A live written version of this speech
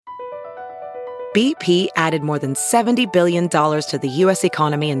BP added more than $70 billion to the U.S.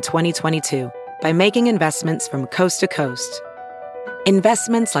 economy in 2022 by making investments from coast to coast.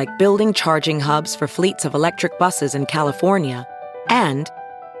 Investments like building charging hubs for fleets of electric buses in California and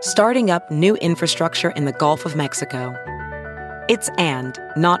starting up new infrastructure in the Gulf of Mexico. It's and,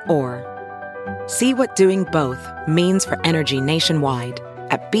 not or. See what doing both means for energy nationwide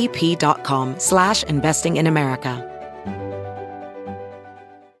at bp.com/investing in America.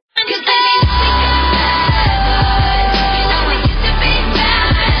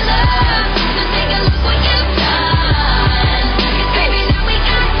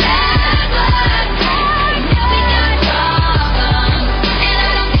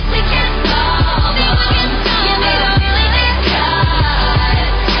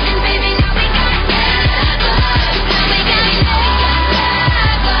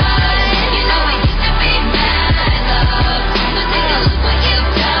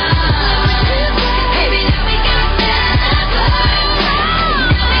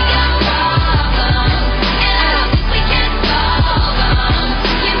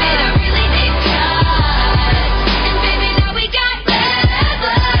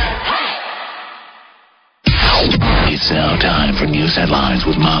 Headlines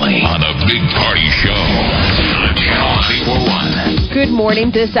with Molly on the Big Party Show on Channel 941. Good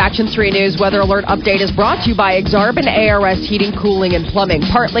morning. This Action 3 News weather alert update is brought to you by Exarban ARS Heating, Cooling, and Plumbing.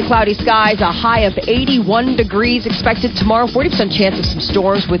 Partly cloudy skies, a high of 81 degrees expected tomorrow. 40% chance of some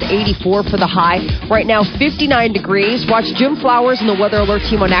storms with 84 for the high. Right now, 59 degrees. Watch Jim Flowers and the weather alert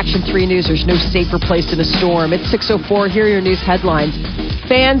team on Action 3 News. There's no safer place in a storm. It's 6:04. Here are your news headlines.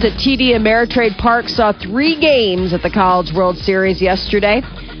 Fans at TD Ameritrade Park saw 3 games at the College World Series yesterday.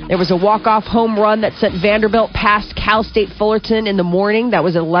 There was a walk-off home run that sent Vanderbilt past Cal State Fullerton in the morning. That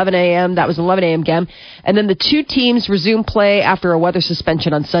was 11 a.m. That was an 11 a.m. game. And then the 2 teams resumed play after a weather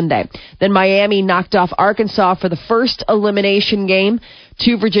suspension on Sunday. Then Miami knocked off Arkansas for the first elimination game.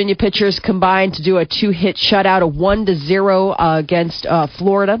 2 Virginia pitchers combined to do a 2-hit shutout, a 1-0 against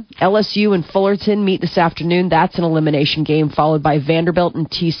Florida. LSU and Fullerton meet this afternoon. That's an elimination game, followed by Vanderbilt and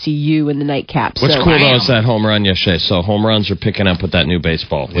TCU in the nightcap. What's cool, though, is that home run yesterday. So home runs are picking up with that new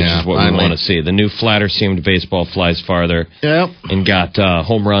baseball, which is what we want to see. The new flatter-seamed baseball flies farther and got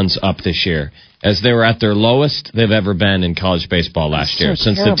home runs up this year, as they were at their lowest they've ever been in college baseball last year,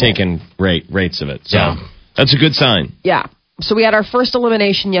 since they've taken rates of it. So that's a good sign. Yeah. So we had our first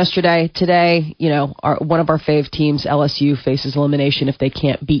elimination yesterday. Today, one of our fave teams, LSU, faces elimination if they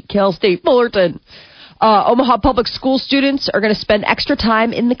can't beat Cal State Fullerton. Omaha Public School students are going to spend extra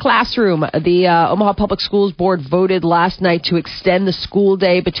time in the classroom. The Omaha Public Schools Board voted last night to extend the school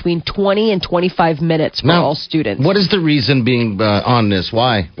day between 20 and 25 minutes for all students. What is the reason being on this?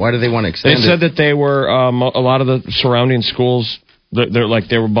 Why? Why do they want to extend it? They said that they were, a lot of the surrounding schools,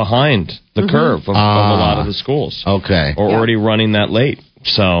 they were behind the curve of a lot of the schools. Okay. Or already running that late.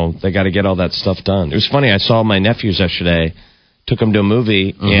 So they got to get all that stuff done. It was funny. I saw my nephews yesterday, took them to a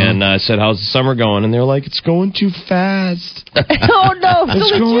movie, and I said, how's the summer going? And they were like, it's going too fast. Oh, no.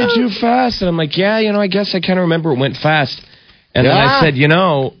 It's going too fast. And I'm like, yeah, I guess I kind of remember it went fast. And then I said,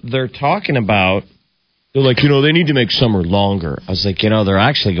 they're talking about, they're like, they need to make summer longer. I was like, they're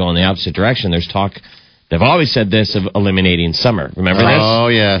actually going the opposite direction. There's talk. They've always said this of eliminating summer. Remember this? Oh,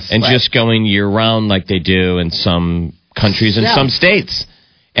 yes. And just going year-round like they do in some countries and some states.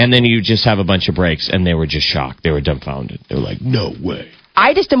 And then you just have a bunch of breaks, and they were just shocked. They were dumbfounded. They were like, no way.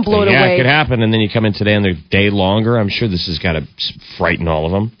 I just am blown away. Yeah, it could happen, and then you come in today and they're a day longer. I'm sure this has got to frighten all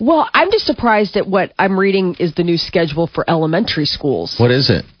of them. Well, I'm just surprised at what I'm reading is the new schedule for elementary schools. What is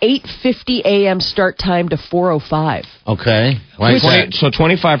it? 8:50 a.m. start time to 4:05. Okay. Why is that? So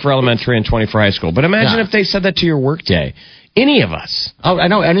 25 for elementary and 20 for high school. But imagine if they said that to your work day. Any of us. Oh, I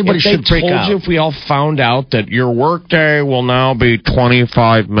know. Anybody should freak out. If we all found out that your work day will now be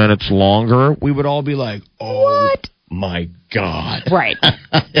 25 minutes longer, we would all be like, what? My God. Right.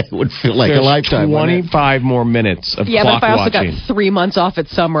 It would feel like a lifetime. 25 more minutes of clock watching. Yeah, but if I also got 3 months off at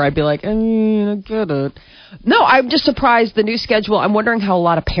summer, I'd be like, I get it. No, I'm just surprised the new schedule. I'm wondering how a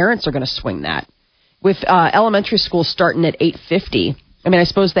lot of parents are going to swing that. With elementary school starting at 8:50. I mean, I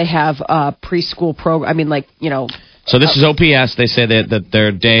suppose they have preschool program. I mean, So this is OPS. They say that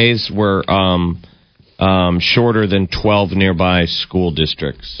their days were shorter than 12 nearby school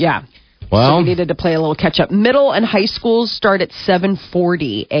districts. Yeah. Well, so we needed to play a little catch-up. Middle and high schools start at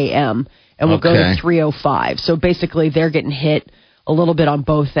 7:40 a.m. and will go to 3:05. So basically, they're getting hit a little bit on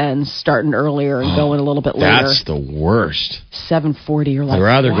both ends, starting earlier and going a little bit later. That's the worst. 7:40. You're like, I'd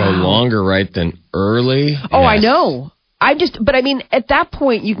rather wow. go longer, right, than early. Oh, yes. I know. But I mean, at that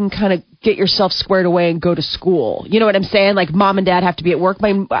point, you can kind of get yourself squared away and go to school. You know what I'm saying? Like, mom and dad have to be at work.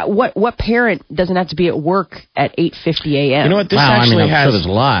 I mean, what parent doesn't have to be at work at 8:50 a.m.? You know what? This actually has a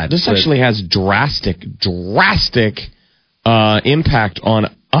lot. This actually has drastic impact on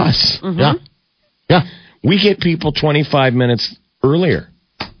us. Mm-hmm. Yeah. We get people 25 minutes earlier.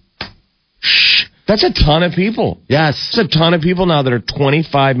 Shh. That's a ton of people. Yes. It's a ton of people now that are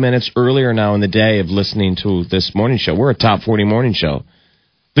 25 minutes earlier now in the day of listening to this morning show. We're a top 40 morning show.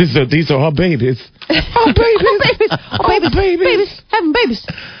 These are our babies. Our babies. Having babies.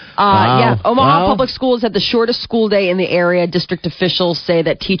 Wow. Yeah, Omaha Public Schools had the shortest school day in the area. District officials say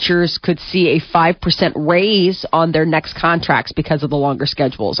that teachers could see a 5% raise on their next contracts because of the longer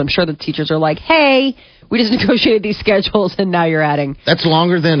schedules. I'm sure the teachers are like, hey, we just negotiated these schedules, and now you're adding. That's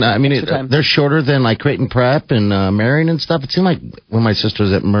longer than, they're shorter than like Creighton Prep and Marion and stuff. It seemed like when my sister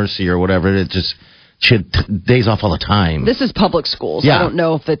was at Mercy or whatever, she had days off all the time. This is public schools. Yeah. I don't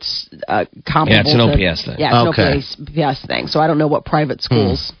know if it's comparable. Yeah, it's an OPS thing. Yeah, it's an OPS thing. So I don't know what private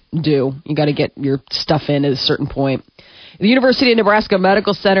schools do. You got to get your stuff in at a certain point. The University of Nebraska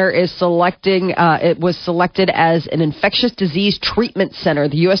Medical Center is it was selected as an infectious disease treatment center.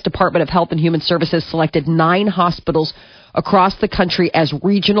 The U.S. Department of Health and Human Services selected 9 hospitals across the country as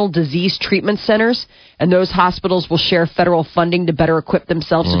regional disease treatment centers, and those hospitals will share federal funding to better equip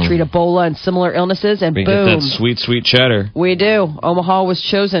themselves to treat Ebola and similar illnesses. And we boom, get that sweet cheddar. We do. Omaha was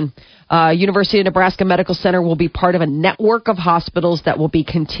chosen. University of Nebraska Medical Center will be part of a network of hospitals that will be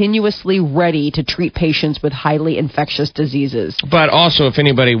continuously ready to treat patients with highly infectious diseases. But also, if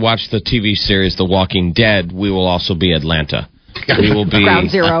anybody watched the TV series The Walking Dead, we will also be Atlanta. We will be Ground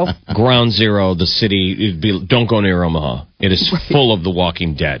Zero. Ground Zero, the city. Don't go near Omaha. It is full of The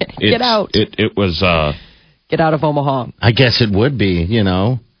Walking Dead. Get out. It was. Get out of Omaha. I guess it would be,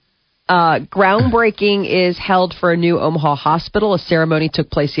 Groundbreaking is held for a new Omaha hospital. A ceremony took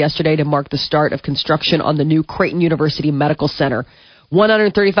place yesterday to mark the start of construction on the new Creighton University Medical Center.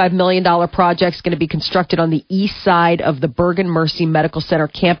 $135 million project is going to be constructed on the east side of the Bergen Mercy Medical Center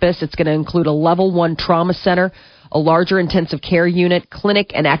campus. It's going to include a level 1 trauma center, a larger intensive care unit,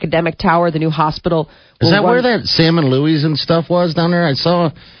 clinic, and academic tower. The new hospital is that where that Sam and Louie's and stuff was down there? I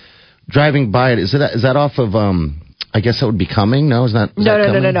saw driving by it. Is that off of I guess that would be coming. No, is that?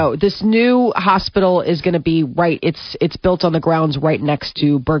 No. This new hospital is going to be right. It's built on the grounds right next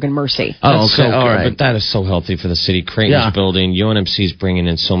to Bergen Mercy. Oh, okay. All right. But that is so healthy for the city. Creighton's building. UNMC's bringing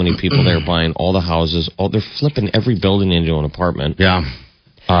in so many people. They're buying all the houses. They're flipping every building into an apartment. Yeah.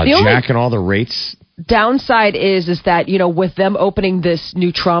 Jacking all the rates. Downside is that, with them opening this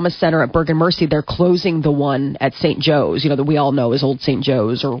new trauma center at Bergen Mercy, they're closing the one at St. Joe's, that we all know is Old St.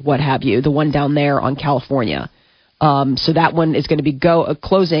 Joe's or what have you, the one down there on California. So that one is going to be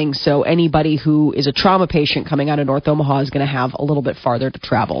closing. So anybody who is a trauma patient coming out of North Omaha is going to have a little bit farther to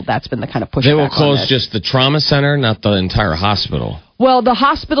travel. That's been the kind of pushback. They will close just the trauma center, not the entire hospital. Well, the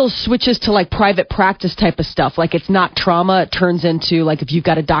hospital switches to like private practice type of stuff. Like it's not trauma. It turns into like if you've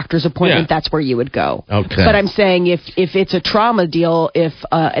got a doctor's appointment, that's where you would go. Okay. But I'm saying if it's a trauma deal, if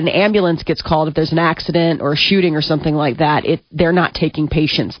an ambulance gets called, if there's an accident or a shooting or something like that, they're not taking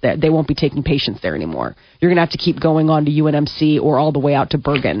patients there. They won't be taking patients there anymore. You're going to have to keep going on to UNMC or all the way out to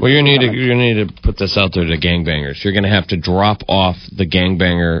Bergen. Well, you need to put this out there to gangbangers. You're going to have to drop off the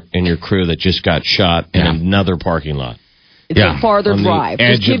gangbanger in your crew that just got shot in another parking lot. It's a farther drive.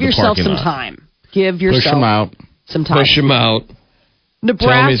 Just give yourself some time. Give yourself Push them out. Some time. Push him out.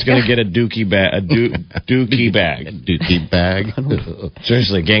 Nebraska. Tell him he's going to get a dookie bag. Dookie bag. Dookie bag.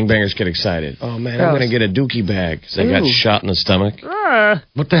 Seriously, gangbangers get excited. Oh, man, I'm going to get a dookie bag because I got shot in the stomach.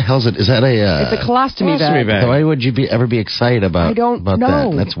 What the hell is it? Is that it's a colostomy bag. Why would you ever be excited about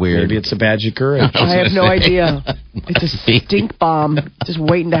that? That's weird. Maybe it's a badge of courage. I have no idea. It's a stink bomb just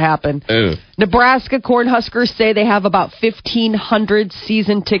waiting to happen. Ew. Nebraska Cornhuskers say they have about 1,500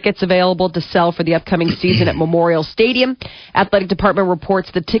 season tickets available to sell for the upcoming season at Memorial Stadium. Athletic Department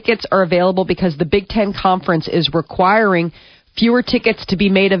reports the tickets are available because the Big Ten Conference is requiring fewer tickets to be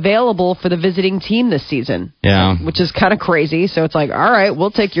made available for the visiting team this season. Yeah. Which is kind of crazy. So it's like, all right,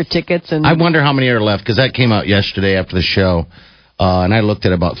 we'll take your tickets. And I wonder how many are left because that came out yesterday after the show. And I looked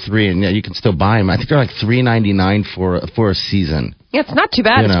at about 3, and you can still buy them. I think they're like $3.99 for a season. Yeah, it's not too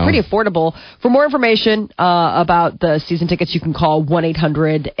bad. It's pretty affordable. For more information about the season tickets, you can call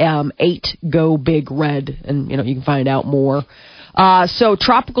 1-800-8-GO-BIG-RED, and you can find out more. So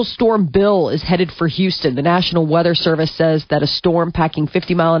Tropical Storm Bill is headed for Houston. The National Weather Service says that a storm packing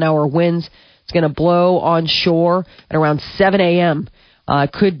 50-mile-an-hour winds is going to blow on shore at around 7 a.m.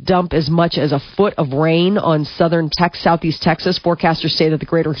 Could dump as much as a foot of rain on southeast Texas. Forecasters say that the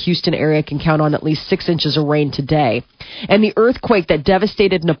greater Houston area can count on at least 6 inches of rain today. And the earthquake that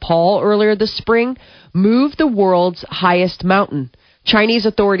devastated Nepal earlier this spring moved the world's highest mountain. Chinese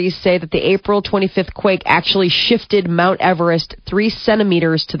authorities say that the April 25th quake actually shifted Mount Everest 3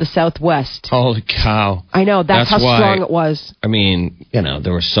 centimeters to the southwest. Holy cow. I know, that's how strong it was. I mean,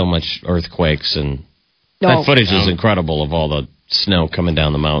 there was so much earthquakes, and that footage is incredible of all the snow coming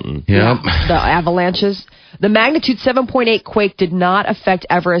down the mountain. Yeah. The avalanches. The magnitude 7.8 quake did not affect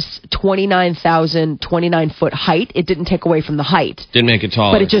Everest's 29,029-foot height. It didn't take away from the height. Didn't make it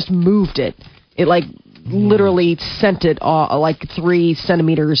taller. But it just moved it. It, literally sent it 3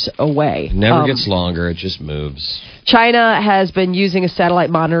 centimeters away. It never gets longer. It just moves. China has been using a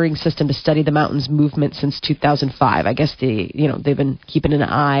satellite monitoring system to study the mountain's movement since 2005. I guess they've been keeping an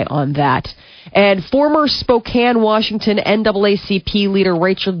eye on that. And former Spokane, Washington NAACP leader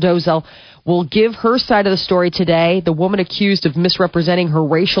Rachel Dolezal will give her side of the story today. The woman accused of misrepresenting her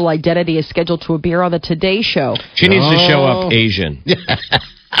racial identity is scheduled to appear on the Today Show. She needs to show up Asian.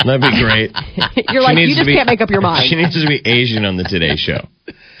 That'd be great. You're you just can't make up your mind. She needs to be Asian on the Today Show.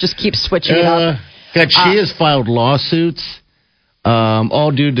 Just keep switching it up. God, she has filed lawsuits,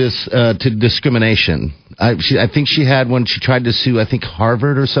 all due to discrimination. I think she had one. She tried to sue,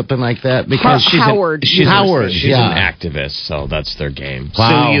 Harvard or something like that, because she's Howard. She's an activist, so that's their game.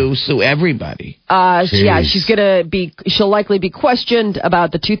 Wow. Sue everybody. She'll likely be questioned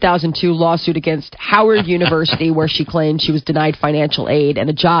about the 2002 lawsuit against Howard University, where she claimed she was denied financial aid and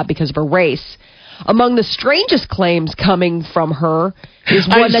a job because of her race. Among the strangest claims coming from her is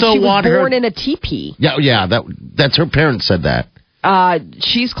one that she was born in a teepee. Yeah, that's her parents said that.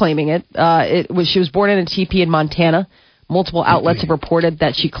 She's claiming it. She was born in a teepee in Montana. Multiple outlets have reported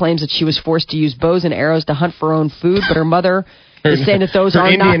that she claims that she was forced to use bows and arrows to hunt for her own food, but her mother is saying that those are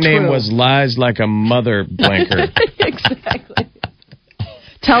not true. Her Indian name was Lies Like a Mother Blanker. Exactly.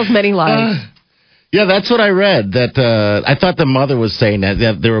 Tells many lies. Yeah, that's what I read. That I thought the mother was saying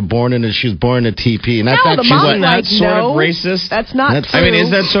that they were born she was born in a teepee, and I thought she wasn't that sort of racist. That's not true. I mean, is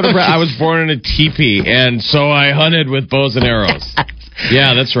that sort of? I was born in a teepee, and so I hunted with bows and arrows.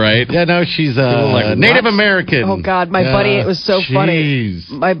 Yeah, that's right. Yeah, no, she's Native American. Oh God, my buddy, it was so funny.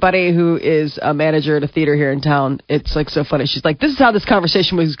 My buddy, who is a manager at a theater here in town, it's so funny. She's like, "This is how this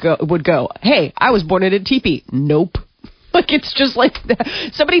conversation would go. Hey, I was born in a teepee. Nope. It's just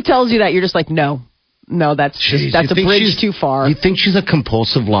somebody tells you that, you're just like, no. No, that's a bridge too far. You think she's a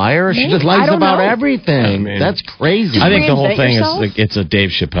compulsive liar? Maybe. She just lies about everything. That's crazy. I think the whole thing is it's a Dave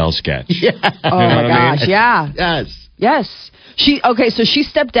Chappelle sketch. Yeah. Oh my gosh, yeah. Yes. So she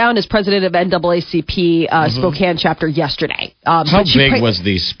stepped down as president of NAACP Spokane chapter yesterday. How big was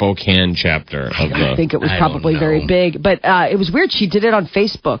the Spokane chapter? I think it was probably very big, but it was weird. She did it on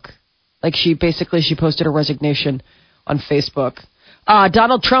Facebook. She posted her resignation on Facebook.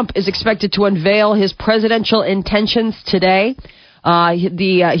 Donald Trump is expected to unveil his presidential intentions today.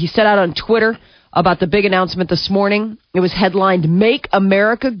 He set out on Twitter about the big announcement this morning. It was headlined, "Make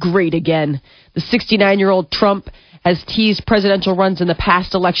America Great Again." The 69-year-old Trump has teased presidential runs in the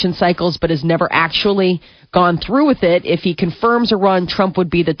past election cycles, but has never actually gone through with it. If he confirms a run, Trump would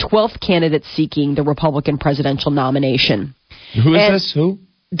be the 12th candidate seeking the Republican presidential nomination. Who is this? Who?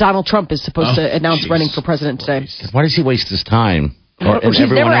 Donald Trump is supposed to announce running for president today. Why does he waste his time? He's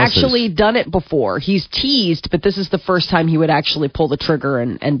never actually done it before. He's teased, but this is the first time he would actually pull the trigger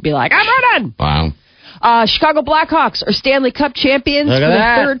and be like, "I'm running!" Wow. Chicago Blackhawks are Stanley Cup champions for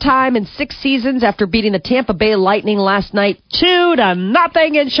the third time in 6 seasons after beating the Tampa Bay Lightning last night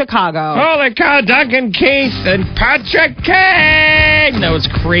 2-0 in Chicago. Holy cow, Duncan Keith and Patrick Kane! That was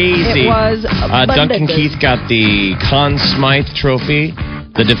crazy. It was Duncan Keith got the Conn Smythe Trophy.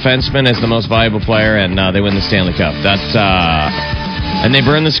 The defenseman is the most valuable player, and they win the Stanley Cup. And they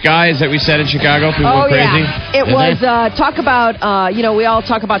burn the skies that we said in Chicago. People were crazy. Yeah. It was, talk about, we all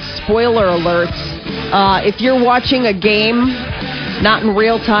talk about spoiler alerts. If you're watching a game, not in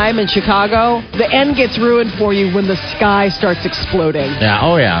real time in Chicago, the end gets ruined for you when the sky starts exploding. Yeah,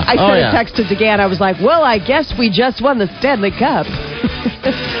 oh yeah. I sent a text to DeGan. I was like, well, I guess we just won the Stanley Cup.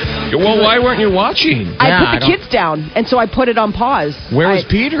 Well, why weren't you watching? I put the kids down, and so I put it on pause. Where was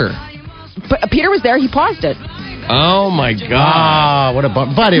Peter? Peter was there. He paused it. Oh, my God. What a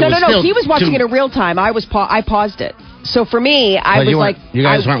bummer. But no. He was watching it in real time. I paused it. So for me, you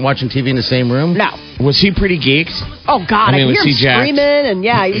guys weren't watching TV in the same room? No. Was he pretty geeked? Oh, God. I hear him screaming, and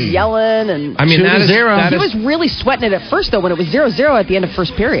he was yelling. And I mean, that is 0. He was really sweating it at first, though, when it was 0-0 at the end of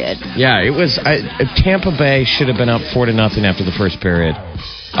first period. Yeah, it was. Tampa Bay should have been up 4-0 after the first period.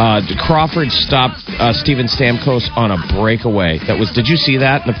 Crawford stopped Steven Stamkos on a breakaway. Did you see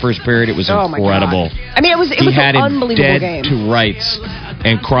that in the first period? It was incredible. I mean, it was an unbelievable dead game. To rights,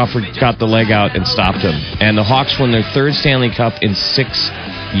 and Crawford got the leg out and stopped him. And the Hawks won their third Stanley Cup in 6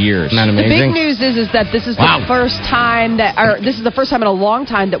 years. Isn't that amazing? The big news is that this is the first time in a long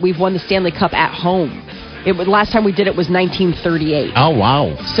time that we've won the Stanley Cup at home. Last time we did it was 1938. Oh,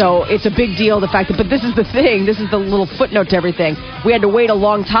 wow. So it's a big deal, the fact that, but this is the thing, this is the little footnote to everything. We had to wait a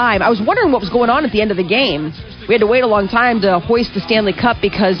long time. I was wondering what was going on at the end of the game. We had to wait a long time to hoist the Stanley Cup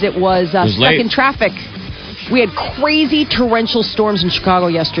because it was stuck in traffic. We had crazy torrential storms in Chicago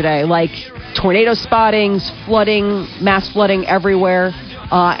yesterday, like tornado spottings, flooding, mass flooding everywhere.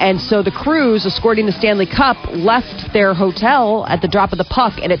 And so the crews escorting the Stanley Cup left their hotel at the drop of the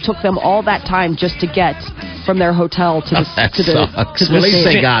puck, and it took them all that time just to get from their hotel to the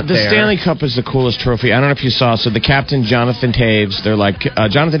The Stanley Cup is the coolest trophy. I don't know if you saw. So the captain, Jonathan Taves, they're like,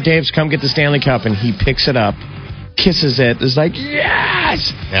 Jonathan Taves, come get the Stanley Cup, and he picks it up, kisses it, is like,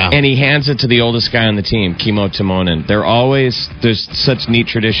 yes! Yeah. And he hands it to the oldest guy on the team, Kimmo Timonen. There's such neat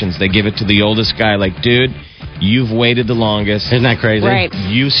traditions. They give it to the oldest guy, like, dude, you've waited the longest. Isn't that crazy? Right.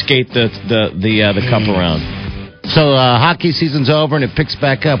 You skate the cup around. So hockey season's over and it picks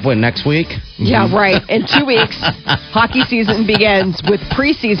back up next week? Yeah, right. In 2 weeks, hockey season begins with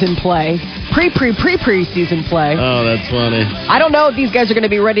preseason play. Preseason play. Oh, that's funny. I don't know if these guys are going to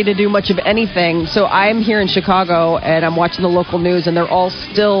be ready to do much of anything. So I'm here in Chicago and I'm watching the local news, and they're all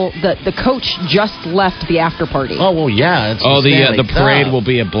still the coach just left the after party. Oh well, yeah. The parade will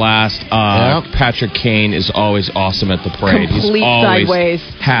be a blast. Patrick Kane is always awesome at the parade. Complete He's always sideways,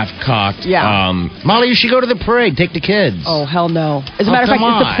 half cocked. Yeah. Molly, you should go to the parade. Take the kids. Oh hell no! As a matter of fact,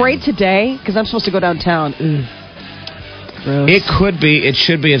 is the parade today? Because I'm supposed to go downtown. It could be. It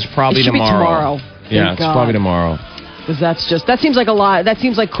should be. It's probably tomorrow. Yeah, it's probably tomorrow. Because that seems like a lot. That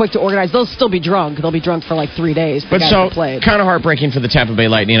seems like quick to organize. They'll still be drunk. They'll be drunk for like 3 days. But kind of heartbreaking for the Tampa Bay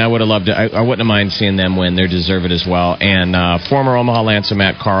Lightning. I would have loved it. I wouldn't have minded seeing them win. They deserve it as well. And former Omaha Lancer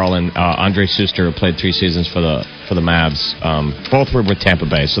Matt Carl and Andre Suster, who played 3 seasons for the Mavs, both were with Tampa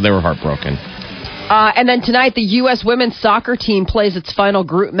Bay, so they were heartbroken. And then tonight, the U.S. women's soccer team plays its final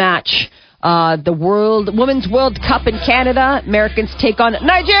group match. The Women's World Cup in Canada. Americans take on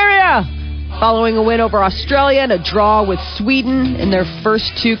Nigeria, following a win over Australia and a draw with Sweden in their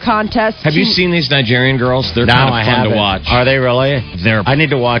first 2 contests. Have you seen these Nigerian girls? They're kind of fun to watch. Are they really? I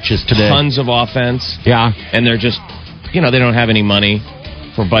need to watch this today. Tons of offense. Yeah. And they're just, they don't have any money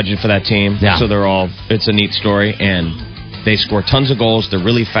for budget for that team. Yeah. So it's a neat story. And they score tons of goals. They're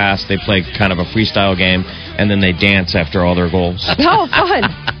really fast. They play kind of a freestyle game. And then they dance after all their goals. Oh, fun.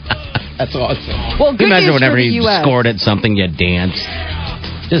 That's awesome. Well, good imagine news whenever for the you US. scored at something, you danced.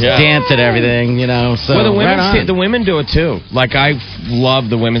 Just dance at everything, So well, the women do it too. Like, I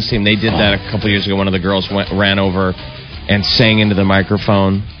love the women's team. They did that a couple years ago. One of the girls ran over and sang into the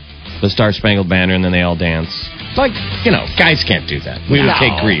microphone the Star Spangled Banner, and then they all dance. Like, guys can't do that. We would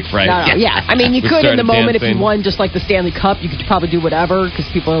take grief, right? No. Yeah, I mean, you could in the moment if you won just like the Stanley Cup, you could probably do whatever because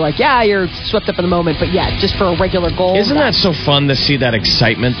people are like, yeah, you're swept up in the moment. But yeah, just for a regular goal. Isn't that so fun to see that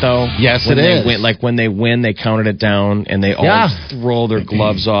excitement, though? Yes, when it is. When they win, they counted it down and they all roll their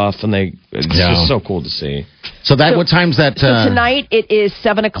gloves off, and it's just so cool to see. So what time's that? So tonight it is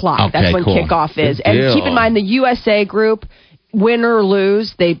 7:00. Okay, that's when kickoff is. And keep in mind the USA group, win or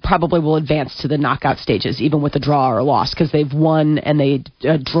lose, they probably will advance to the knockout stages, even with a draw or a loss, because they've won and they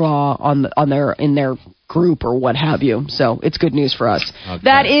draw in their group or what have you. So it's good news for us. Okay.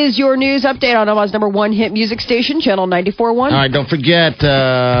 That is your news update on Omaha's #1 hit music station, Channel 94.1. All right, don't forget,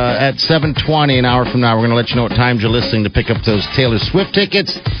 at 7:20, an hour from now, we're going to let you know what times you're listening to pick up those Taylor Swift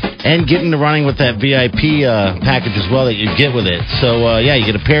tickets and get into running with that VIP package as well that you get with it. So, you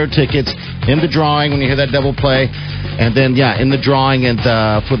get a pair of tickets in the drawing when you hear that double play. And then, in the drawing and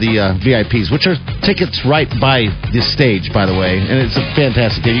for the VIPs, which are tickets right by this stage, by the way. And it's a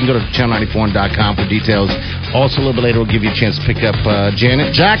fantastic day. You can go to channel94.com for details. Also, a little bit later, we'll give you a chance to pick up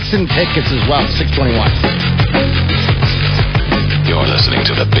Janet Jackson tickets as well, 621. You're listening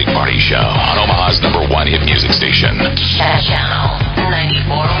to The Big Party Show on Omaha's #1 hit music station. Channel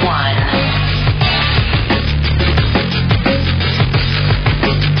 94.1.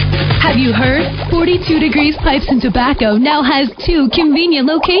 Have you heard? 42 Degrees Pipes and Tobacco now has 2 convenient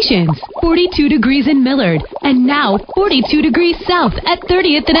locations. 42 Degrees in Millard, and now 42 Degrees South at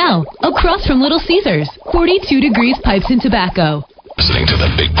 30th and L, across from Little Caesars. 42 Degrees Pipes and Tobacco. Listening to The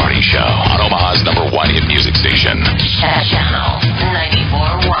Big Party Show on Omaha's #1 hit music station. Channel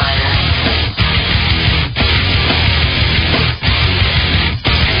 94.1.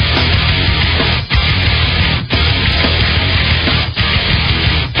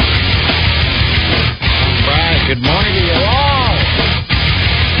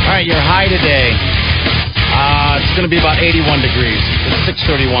 right, your high today. It's going to be about 81 degrees. It's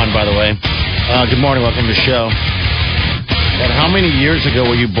 6:31, by the way. Good morning. Welcome to the show. And how many years ago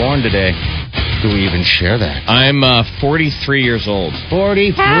were you born today? Do we even share that? I'm 43 years old.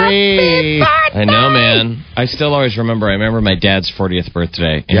 43. I know, man. I still always remember. I remember my dad's 40th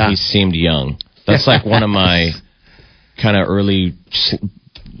birthday, and he seemed young. That's like one of my kind of early,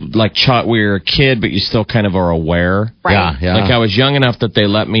 like, where you're a kid, but you still kind of are aware. Right. Yeah. Like I was young enough that they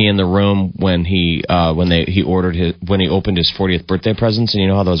let me in the room when he opened his 40th birthday presents, and you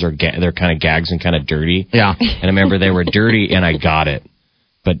know how those are they're kind of gags and kind of dirty. Yeah. And I remember they were dirty, and I got it.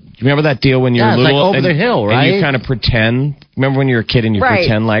 But you remember that deal when you were it's little? like over the hill, right? And you kind of pretend. Remember when you were a kid and you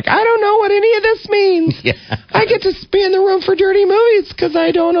pretend like, I don't know what any of this means. Yeah. I get to be in the room for dirty movies because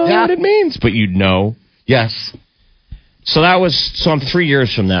I don't know what it means. But you'd know. Yes. So I'm 3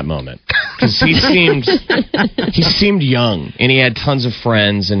 years from that moment. Because he seemed young. And he had tons of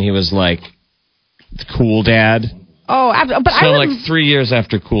friends. And he was like, the cool dad. Oh, but so like 3 years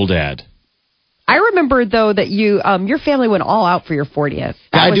after Cool Dad. I remember, though, that your family went all out for your 40th.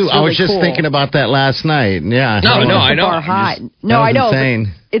 I do. Really I was just cool. thinking about that last night. Yeah. No, I know. I know.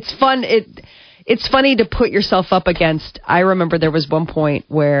 Insane. It's fun. It's funny to put yourself up against. I remember there was one point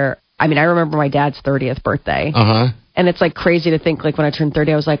where, I remember my dad's 30th birthday. Uh-huh. And it's like crazy to think, like, when I turned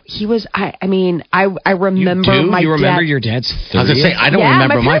 30, I was like, I remember my dad. You remember your dad's 30th? I was going to say, I don't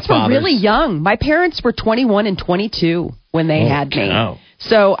remember my father's. father's. My parents were really young. My parents were 21 and 22 when they had me. Wow.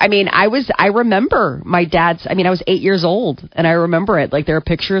 So, I remember my dad's, I was 8 years old, and I remember it. Like, there are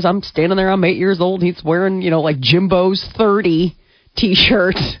pictures, I'm standing there, I'm 8 years old, he's wearing, like, Jimbo's 30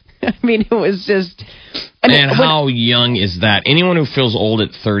 t-shirt. It was just... And how young is that? Anyone who feels old at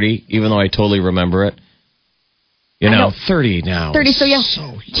 30, even though I totally remember it, 30 now. 30, so young.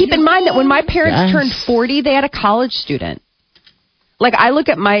 Keep in mind that when my parents turned 40, they had a college student. Like, I look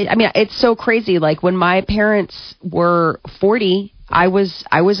at it's so crazy. Like, when my parents were 40... I was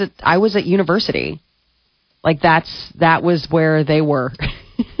at university. Like that was where they were.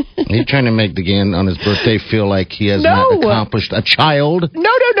 You're trying to make the man on his birthday feel like he has not accomplished a child. No.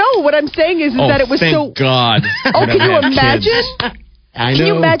 What I'm saying is that it was thank God. Oh, can you imagine? I know. Can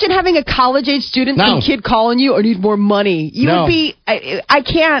you imagine having a college age student, some kid calling you, I need more money? You would be. I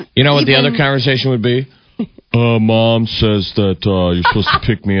can't. You know what the other conversation would be? Mom says that you're supposed to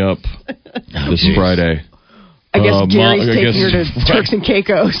pick me up this Friday. I guess Gary's taking her to Turks and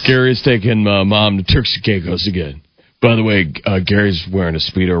Caicos. Gary's taking Mom to Turks and Caicos again. By the way, Gary's wearing a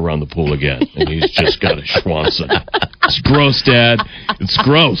Speedo around the pool again, and he's just got a schwanza. It's gross, Dad. It's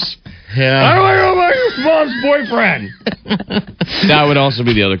gross. Yeah. How do I know about your mom's boyfriend? That would also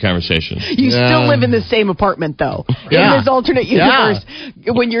be the other conversation. You still live in the same apartment, though. Yeah. In this alternate universe,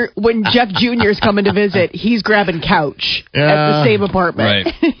 when Jeff Jr. is coming to visit, he's grabbing couch at the same apartment.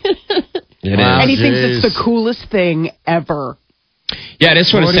 Right. And he thinks it's the coolest thing ever. Yeah,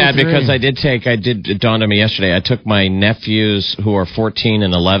 this one is sad because it dawned on me yesterday. I took my nephews who are 14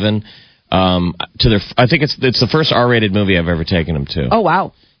 and 11 to their, I think it's the first R-rated movie I've ever taken them to. Oh,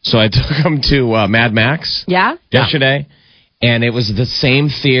 wow. So I took them to Mad Max yesterday. And it was the same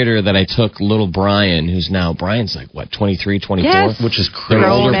theater that I took little Brian, Brian's like, what, 23, 24? Yes. Which is their crazy.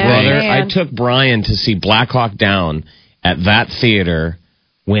 older brother. Man. I took Brian to see Black Hawk Down at that theater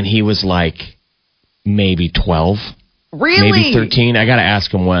when he was like maybe 12. Really? Maybe 13. I got to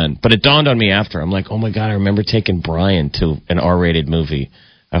ask him when. But it dawned on me after. I'm like, oh my God, I remember taking Brian to an R-rated movie.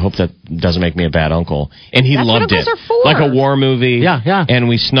 I hope that doesn't make me a bad uncle. And he loved it. Like a war movie. Yeah. And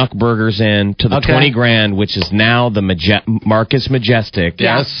we snuck burgers in to the 20 Grand, which is now the Marcus Majestic.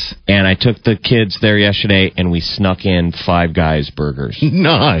 Yes. And I took the kids there yesterday, and we snuck in Five Guys burgers.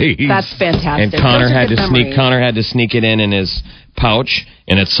 Nice. That's fantastic. And Connor had to sneak it in his pouch,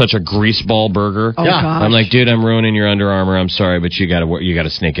 and it's such a greaseball burger. Oh, gosh. I'm like, dude, I'm ruining your Under Armour. I'm sorry, but you got to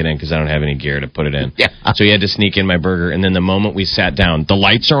sneak it in because I don't have any gear to put it in. Yeah. So he had to sneak in my burger, and then the moment we sat down, the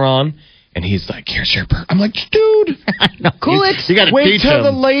lights are on, and he's like, "Here's your burger." I'm like, dude, cool it. You got to wait teach till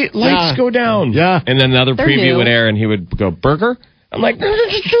him. the lights go down. Yeah. And then another They're preview new. would air, and he would go, "Burger?" I'm like, "Dude,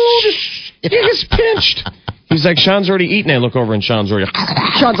 he gets pinched." He's like, "Sean's already eaten." I look over, and Sean's already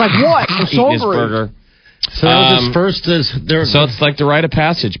Sean's like, what? I'm so eating his hungry. burger. So that was his first. So it's like the rite of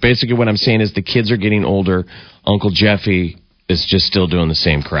passage. Basically, what I'm saying is the kids are getting older. Uncle Jeffy is just still doing the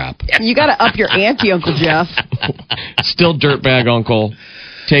same crap. You got to up your ante, Uncle Jeff. Still dirtbag uncle,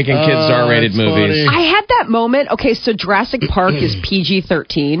 taking kids to R-rated movies. funny. I had that moment. Okay, so Jurassic Park is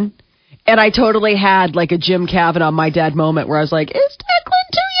PG-13. And I totally had like a Jim Kavanaugh, my dad moment where I was like, is Declan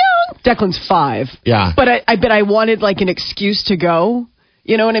too young? Declan's 5. Yeah. But I bet I wanted like an excuse to go.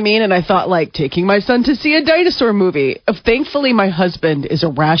 You know what I mean? And I thought, like, taking my son to see a dinosaur movie. Thankfully, my husband is a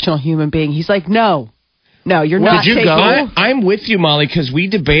rational human being. He's like, no, you're not Did you taking go? I'm with you, Molly, because we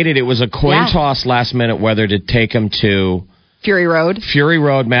debated. It was a coin toss last minute whether to take him to Fury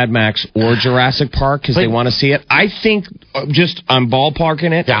Road, Mad Max, or Jurassic Park because they want to see it. I think, I'm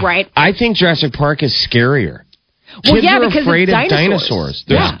ballparking it. Yeah. Right. I think Jurassic Park is scarier. Well, Kids are because afraid it's of dinosaurs.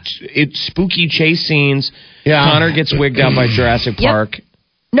 It's spooky chase scenes. Yeah. Connor gets wigged out by Jurassic Park.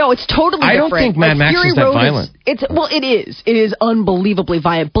 No, it's totally different. I don't think Mad Max is that violent. It is. It is unbelievably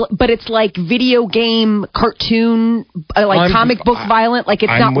violent, but it's like video game, cartoon, comic book violent. Like, it's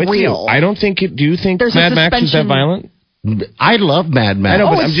not real. You. I don't think it. Do you think Mad Max is that violent? I love Mad Max. I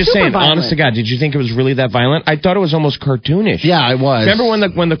know, but I'm just saying, violent. honest to God, did you think it was really that violent? I thought it was almost cartoonish. Yeah, it was. Remember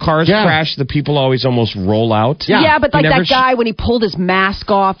when the cars crash, the people always almost roll out? Yeah, but like that guy, when he pulled his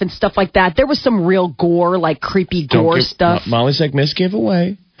mask off and stuff like that, there was some real gore, like creepy gore stuff. Molly's like, miss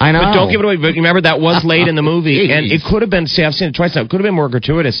giveaway. I know. But don't give it away. But remember, that was late in the movie, and it could have been, I've seen it twice now, it could have been more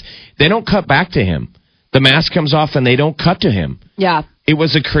gratuitous. They don't cut back to him. The mask comes off, and they don't cut to him. Yeah. It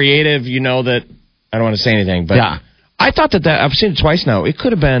was a creative, that, I don't want to say anything, but... Yeah. I thought that I've seen it twice now. It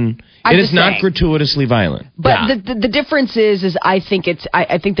could have been. It is not gratuitously violent. But the difference is I think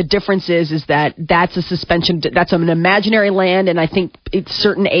the difference is that that's a suspension. That's an imaginary land, and I think at a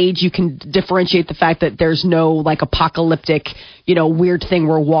certain age you can differentiate the fact that there's no like apocalyptic, weird thing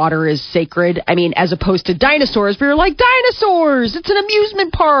where water is sacred. I mean, as opposed to dinosaurs, we were like, dinosaurs. It's an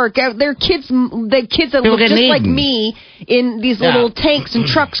amusement park. They're kids. The kids that look just like me in these little tanks and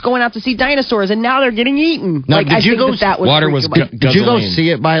trucks going out to see dinosaurs, and now they're getting eaten. Now, did you go? Did you go see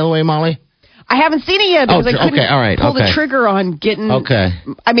it, by the way, Molly? I haven't seen it yet because I couldn't pull the trigger on getting... Okay.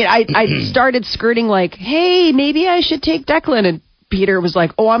 I mean, I started skirting like, hey, maybe I should take Declan. And Peter was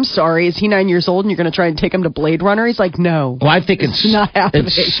like, oh, I'm sorry. Is he 9 years old and you're going to try and take him to Blade Runner? He's like, no. Well, I think it's not happening.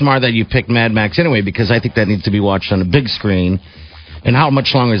 It's smart that you picked Mad Max anyway, because I think that needs to be watched on a big screen. And how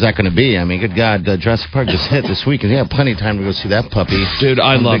much longer is that going to be? I mean, good God, Jurassic Park just hit this week, and you have plenty of time to go see that puppy. Dude,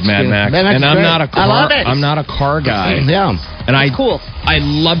 I love Mad Max. And I'm not a car. I love it. I'm not a car guy. Yeah. And cool. I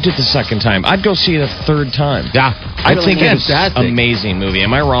loved it the second time. I'd go see it a third time. Yeah. I think it's an amazing movie.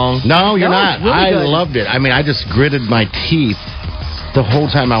 Am I wrong? No, you're not. Really I loved it. I mean, I just gritted my teeth the whole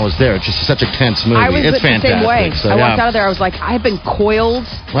time I was there. It's just such a tense movie. It's fantastic. The same way. So, I walked out of there. I was like, I've been coiled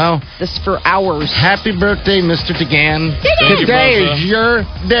this for hours. Happy birthday, Mr. DeGan. Today is your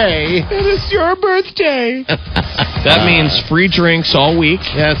day. It is your birthday. That means free drinks all week.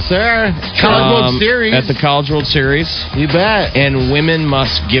 Yes, sir. College World Series. At the College World Series. You bet. And women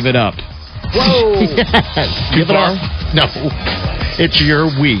must give it up. Whoa. Give it up. No. It's your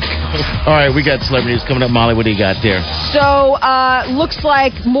week. All right, we got celebrities coming up. Molly, what do you got there? So, looks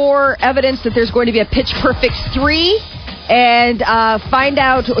like more evidence that there's going to be a Pitch Perfect 3. And find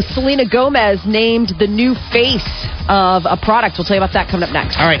out Selena Gomez named the new face of a product. We'll tell you about that coming up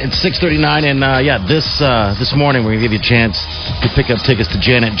next. All right, it's 6:39, and this morning we're going to give you a chance to pick up tickets to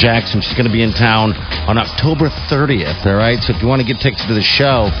Janet Jackson. She's going to be in town on October 30th, all right? So if you want to get tickets to the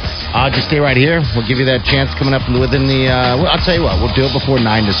show, just stay right here. We'll give you that chance coming up within the, I'll tell you what, we'll do it before 9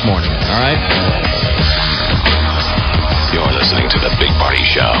 this morning, all right? You're listening to The Big Party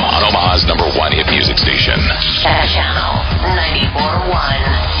Show on Omaha's #1 hit music station. Channel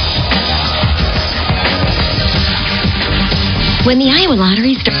 94.1. When the Iowa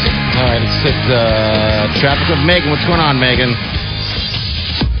lottery starts. All right, let's hit traffic with Megan. What's going on, Megan?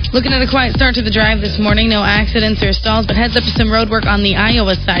 Looking at a quiet start to the drive this morning. No accidents or stalls, but heads up to some road work on the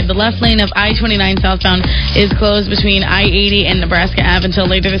Iowa side. The left lane of I-29 southbound is closed between I-80 and Nebraska Ave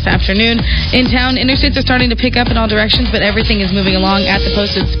until later this afternoon. In town, interstates are starting to pick up in all directions, but everything is moving along at the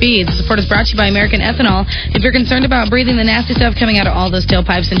posted speeds. The support is brought to you by American Ethanol. If you're concerned about breathing the nasty stuff coming out of all those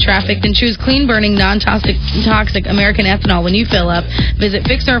tailpipes in traffic, then choose clean-burning, non-toxic American Ethanol when you fill up. Visit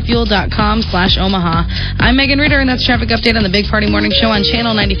fixourfuel.com/Omaha. I'm Megan Ritter, and that's Traffic Update on the Big Party Morning Show on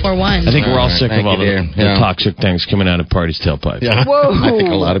Channel 94.1. I think we're all sick of all the toxic things coming out of parties' tailpipes. Yeah. Whoa. I think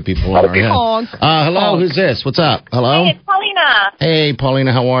a lot of people are. Yeah. Hello, who's this? What's up? Hello? Hey, it's Paulina. Hey,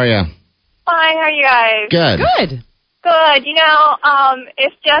 Paulina, how are you? Fine, how are you guys? Good. Good.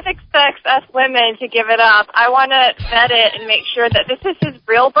 If Jeff expects us women to give it up, I want to vet it and make sure that this is his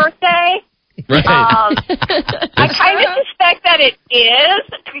real birthday. Right. I kind of suspect that it is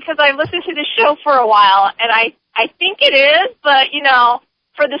because I've listened to the show for a while, and I think it is, but,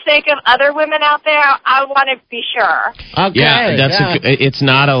 for the sake of other women out there, I want to be sure. Okay. Yeah, it's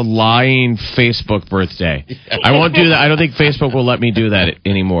not a lying Facebook birthday. I won't do that. I don't think Facebook will let me do that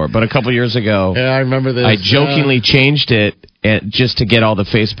anymore. But a couple years ago, I remember this. I jokingly changed it just to get all the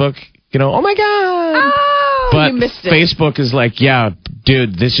Facebook, oh my God. But you missed it. Facebook is like, yeah,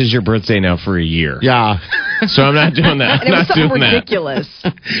 dude, this is your birthday now for a year. Yeah. So I'm not doing that. And it was something ridiculous.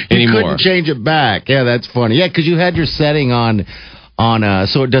 You anymore. couldn't change it back. Yeah, that's funny. Yeah, because you had your setting on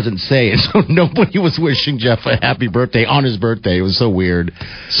so it doesn't say it. So nobody was wishing Jeff a happy birthday on his birthday. It was so weird.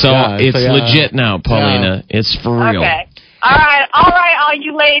 So it's legit now, Paulina. Yeah. It's for real. Okay. All right, all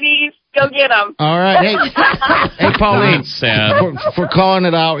you ladies. Go get them. All right. Hey, Pauline. Sad. For calling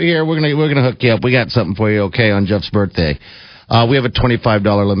it out here, we're gonna hook you up. We got something for you, okay, on Jeff's birthday. We have a $25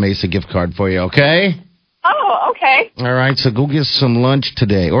 La Mesa gift card for you, okay? Oh, okay. All right, so go get some lunch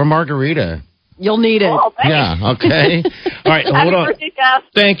today. Or a margarita. You'll need it. Oh, yeah, okay. All right, hold on. Birthday, Jeff.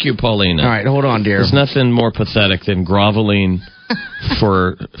 Thank you, Paulina. All right, hold on, dear. There's nothing more pathetic than groveling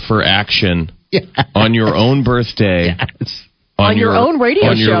for action on your own birthday. Yes. On your own radio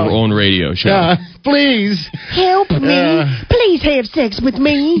on show. Your own radio show. Please. Help me. Please have sex with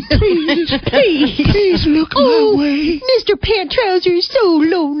me. Please. Please look my way. Mr. Pant Trouser is so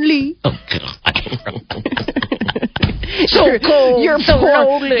lonely. Oh, God. So cold. Your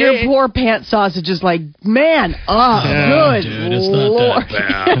poor pant sausage is like, man, good dude, it's not Lord. that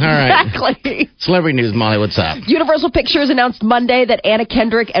bad. All right. Exactly. Celebrity news, Molly, what's up? Universal Pictures announced Monday that Anna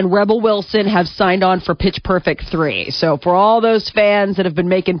Kendrick and Rebel Wilson have signed on for Pitch Perfect 3. So for all those fans that have been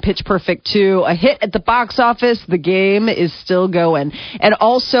making Pitch Perfect 2 a hit at the box office, the game is still going. And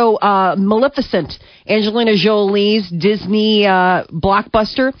also Maleficent, Angelina Jolie's Disney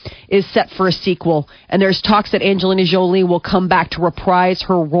blockbuster, is set for a sequel. And there's talks that Angelina Jolie will come back to reprise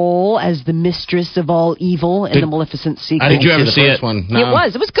her role as the mistress of all evil in the Maleficent sequel. Did you ever see it? One? No.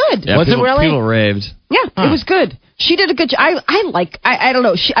 It was good. Yeah, was it really? People raved. Yeah, it was good. She did a good job. I don't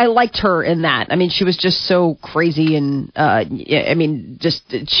know. I liked her in that. I mean, she was just so crazy and,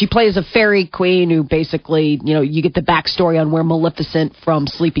 she plays a fairy queen who basically, you get the backstory on where Maleficent from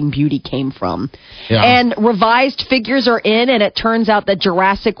Sleeping Beauty came from. Yeah. And revised figures are in, and it turns out that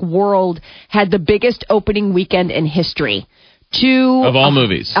Jurassic World had the biggest opening weekend in history. Of all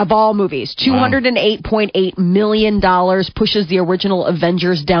movies. $208.8 million pushes the original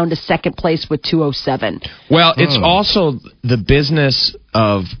Avengers down to second place with 207. Well, it's also the business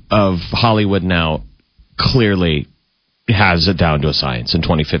of Hollywood now clearly has it down to a science in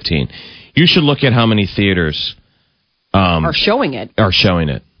 2015. You should look at how many theaters are showing it. Yeah.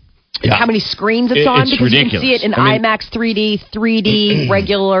 How many screens it's on, because ridiculous. You can see it in IMAX 3D,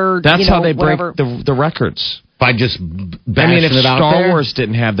 regular. That's how they break whatever. the records. By just bashing if it out Star there? Wars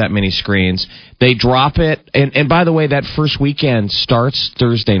didn't have that many screens, they drop it. And by the way, that first weekend starts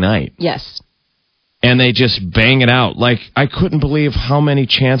Thursday night. Yes. And they just bang it out. Like, I couldn't believe how many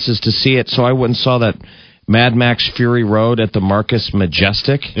chances to see it, so I went and saw that Mad Max Fury Road at the Marcus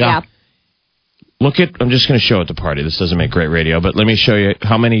Majestic. Yeah. I'm just going to show at the party. This doesn't make great radio, but let me show you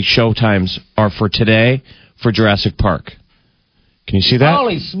how many show times are for today for Jurassic Park. Can you see that?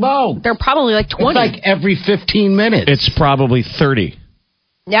 Holy smoke. They're probably like 20. It's like every 15 minutes. It's probably 30.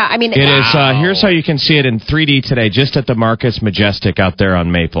 Yeah, I mean... It is. Here's how you can see it in 3D today, just at the Marcus Majestic out there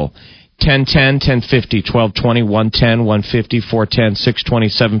on Maple. 10:10, 10:50, 12:20, 1:10, 1:50, 4:10, 6:20,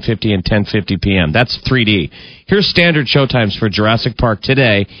 7:50, and 10:50 p.m. That's 3D. Here's standard showtimes for Jurassic Park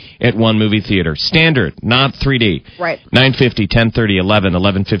today at one movie theater. Standard, not 3D. Right. 9:50, 10:30, 11,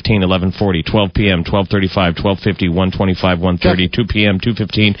 11:15, 11:40, 12 p.m., 12:35, 12:50, 1:25, 1:30, 2 p.m.,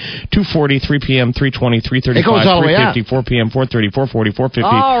 2:15, 2:40, 3 p.m., 3:20, 3:35, 3:50, 4 p.m., 4:30, 4:40, 4:50.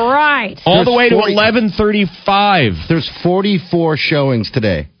 All right. All the way to 11:35. There's 44 showings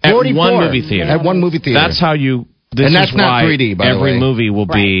today. At one movie theater. At one movie theater. That's how you... And that's not 3D, by the way. Every movie will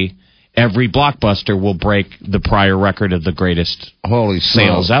be... Every blockbuster will break the prior record of the greatest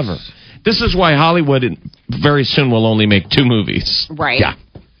sales ever. This is why Hollywood very soon will only make two movies. Right. Yeah.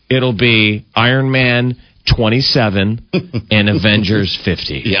 It'll be Iron Man 27 and Avengers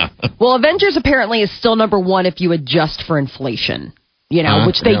 50. Yeah. Well, Avengers apparently is still number one if you adjust for inflation.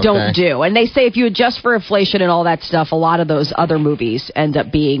 Which they don't do. And they say if you adjust for inflation and all that stuff, a lot of those other movies end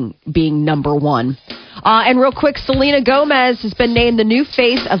up being number one. And real quick, Selena Gomez has been named the new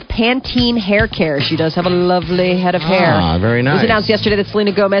face of Pantene Hair Care. She does have a lovely head of hair. Very nice. It was announced yesterday that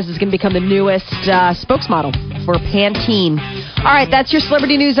Selena Gomez is going to become the newest spokesmodel for Pantene. All right, that's your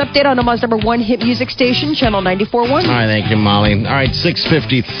celebrity news update on Omaha's number one hit music station, Channel 94.1. All right, thank you, Molly. All right,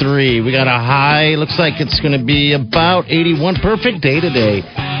 6:53. We got a high. Looks like it's going to be about 81. Perfect day today.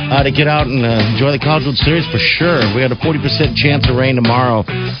 to get out and enjoy the College World Series for sure. We had a 40% chance of rain tomorrow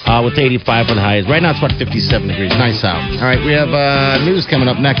with 85 for the highs. Right now it's about 57 degrees. Nice out. All right, we have news coming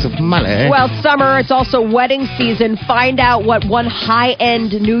up next with Molly. Well, it's summer. It's also wedding season. Find out what one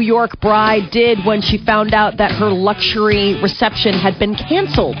high-end New York bride did when she found out that her luxury reception had been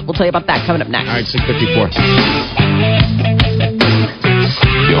canceled. We'll tell you about that coming up next. All right, 6:54.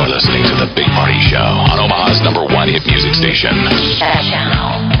 You're listening to The Big Party Show on Omaha's #1 hit music station.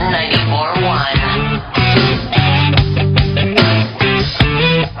 Channel 94.1.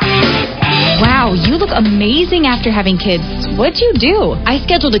 Wow, you look amazing after having kids. What'd you do? I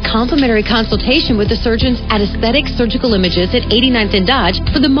scheduled a complimentary consultation with the surgeons at Aesthetic Surgical Images at 89th and Dodge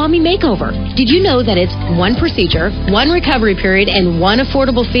for the mommy makeover. Did you know that it's one procedure, one recovery period, and one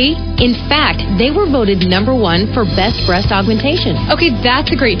affordable fee? In fact, they were voted #1 for best breast augmentation. Okay,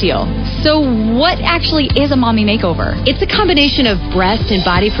 that's a great deal. So what actually is a mommy makeover? It's a combination of breast and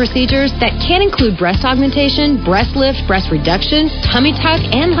body procedures that can include breast augmentation, breast lift, breast reduction, tummy tuck,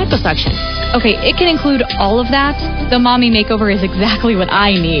 and liposuction. Okay, it can include all of that. The mommy makeover is exactly what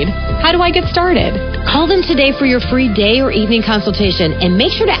I need. How do I get started? Call them today for your free day or evening consultation and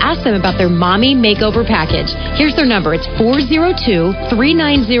make sure to ask them about their mommy makeover package. Here's their number. It's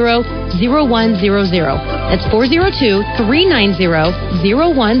 402-390-0100. That's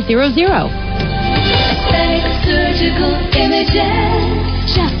 402-390-0100. Aesthetic Surgical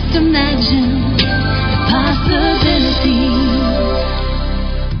Images. Just imagine possibilities.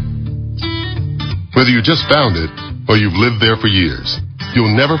 Whether you just found it or you've lived there for years,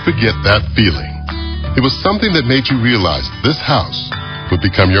 you'll never forget that feeling. It was something that made you realize this house would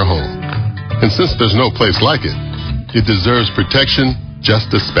become your home. And since there's no place like it, it deserves protection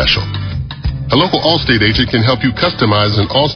just as special. A local Allstate agent can help you customize an Allstate